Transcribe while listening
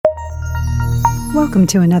Welcome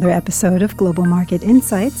to another episode of Global Market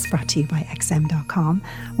Insights, brought to you by XM.com,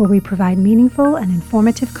 where we provide meaningful and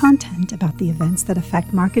informative content about the events that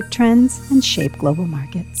affect market trends and shape global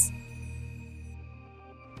markets.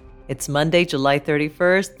 It's Monday, July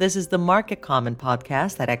 31st. This is the Market Comment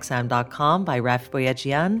podcast at XM.com by Rafi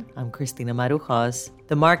Boyajian. I'm Christina Marujos.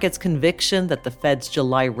 The market's conviction that the Fed's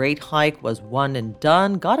July rate hike was one and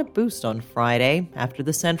done got a boost on Friday after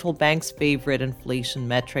the central bank's favorite inflation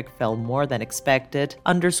metric fell more than expected,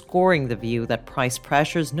 underscoring the view that price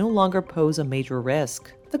pressures no longer pose a major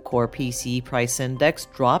risk. The core PCE price index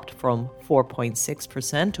dropped from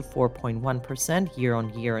 4.6% to 4.1%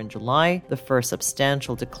 year-on-year in July, the first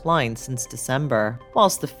substantial decline since December.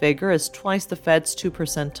 Whilst the figure is twice the Fed's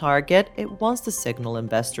 2% target, it was the signal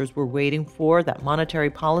investors were waiting for that monetary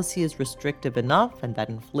policy is restrictive enough and that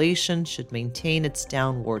inflation should maintain its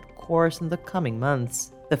downward course in the coming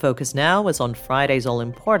months. The focus now is on Friday's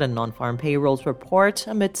all-important non-farm payrolls report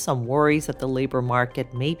amid some worries that the labor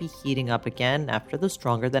market may be heating up again after the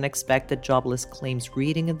stronger-than-expected jobless claims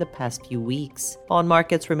reading in the past few weeks. Bond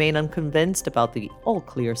markets remain unconvinced about the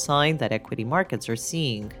all-clear sign that equity markets are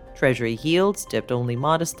seeing. Treasury yields dipped only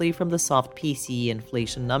modestly from the soft PCE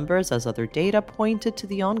inflation numbers as other data pointed to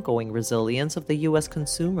the ongoing resilience of the U.S.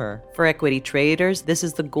 consumer. For equity traders, this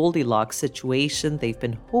is the Goldilocks situation they've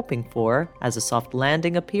been hoping for, as a soft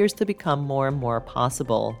landing appears to become more and more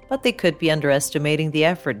possible. But they could be underestimating the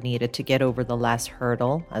effort needed to get over the last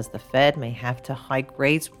hurdle, as the Fed may have to hike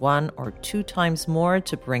rates 1 or 2 times more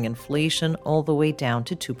to bring inflation all the way down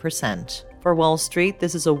to 2%. For Wall Street,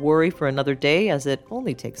 this is a worry for another day, as it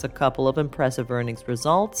only takes a couple of impressive earnings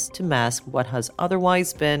results to mask what has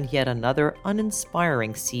otherwise been yet another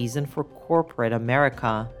uninspiring season for corporate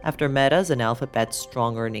America. After Meta's and Alphabet's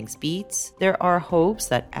strong earnings beats, there are hopes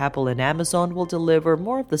that Apple and Amazon will deliver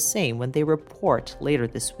more of the same when they report later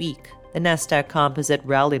this week. The Nasdaq Composite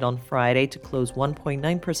rallied on Friday to close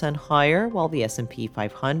 1.9% higher, while the S&P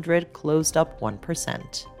 500 closed up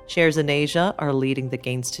 1%. Shares in Asia are leading the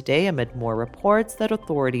gains today amid more reports that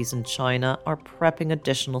authorities in China are prepping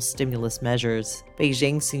additional stimulus measures.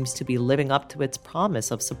 Beijing seems to be living up to its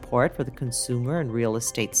promise of support for the consumer and real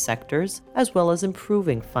estate sectors, as well as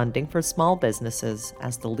improving funding for small businesses,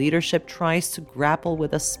 as the leadership tries to grapple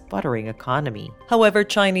with a sputtering economy. However,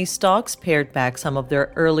 Chinese stocks pared back some of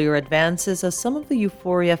their earlier advances as some of the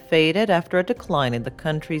euphoria faded after a decline in the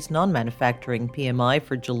country's non-manufacturing PMI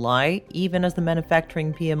for July, even as the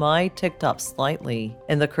manufacturing PMI ticked up slightly.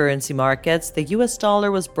 In the currency markets, the US dollar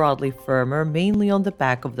was broadly firmer, mainly on the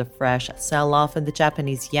back of the fresh sell-off in the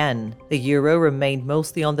Japanese yen. The euro remained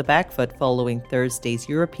mostly on the back foot following Thursday's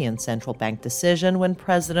European Central Bank decision when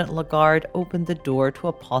President Lagarde opened the door to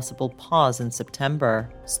a possible pause in September.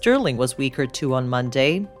 Sterling was weaker too on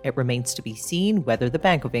Monday. It remains to be seen whether the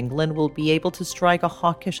Bank of England will be able to strike a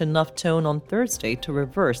hawkish enough tone on Thursday to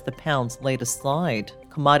reverse the pound's latest slide.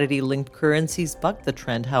 Commodity-linked currencies bucked the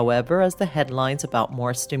trend, however, as the headlines about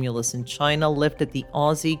more stimulus in China lifted the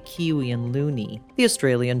Aussie, Kiwi, and Loonie. The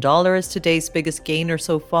Australian dollar is today's biggest gainer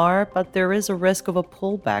so far, but there is a risk of a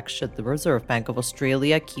pullback should the Reserve Bank of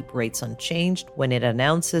Australia keep rates unchanged when it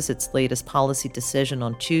announces its latest policy decision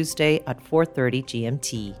on Tuesday at 4:30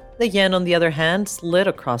 GMT. The yen, on the other hand, slid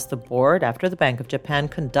across the board after the Bank of Japan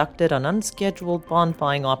conducted an unscheduled bond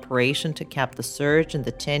buying operation to cap the surge in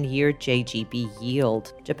the 10-year JGB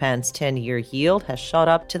yield. Japan's 10-year yield has shot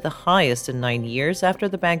up to the highest in 9 years after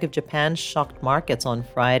the Bank of Japan shocked markets on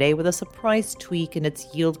Friday with a surprise tweak in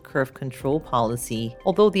its yield curve control policy.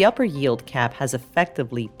 Although the upper yield cap has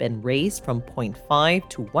effectively been raised from 0.5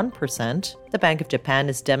 to 1%, the Bank of Japan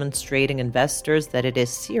is demonstrating investors that it is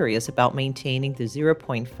serious about maintaining the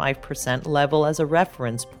 0.5% level as a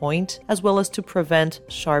reference point, as well as to prevent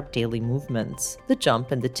sharp daily movements. The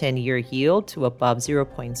jump in the 10-year yield to above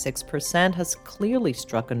 0.6% has clearly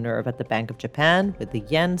struck a nerve at the Bank of Japan, with the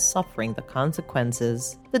yen suffering the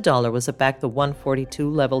consequences. The dollar was back the 142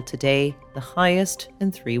 level today, the highest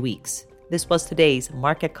in 3 weeks. This was today's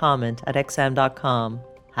Market Comment at XM.com.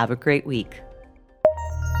 Have a great week.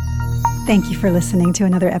 Thank you for listening to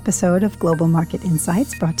another episode of Global Market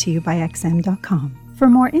Insights, brought to you by XM.com. For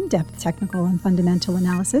more in-depth technical and fundamental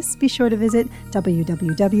analysis, be sure to visit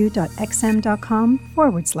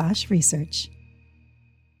www.xm.com/research.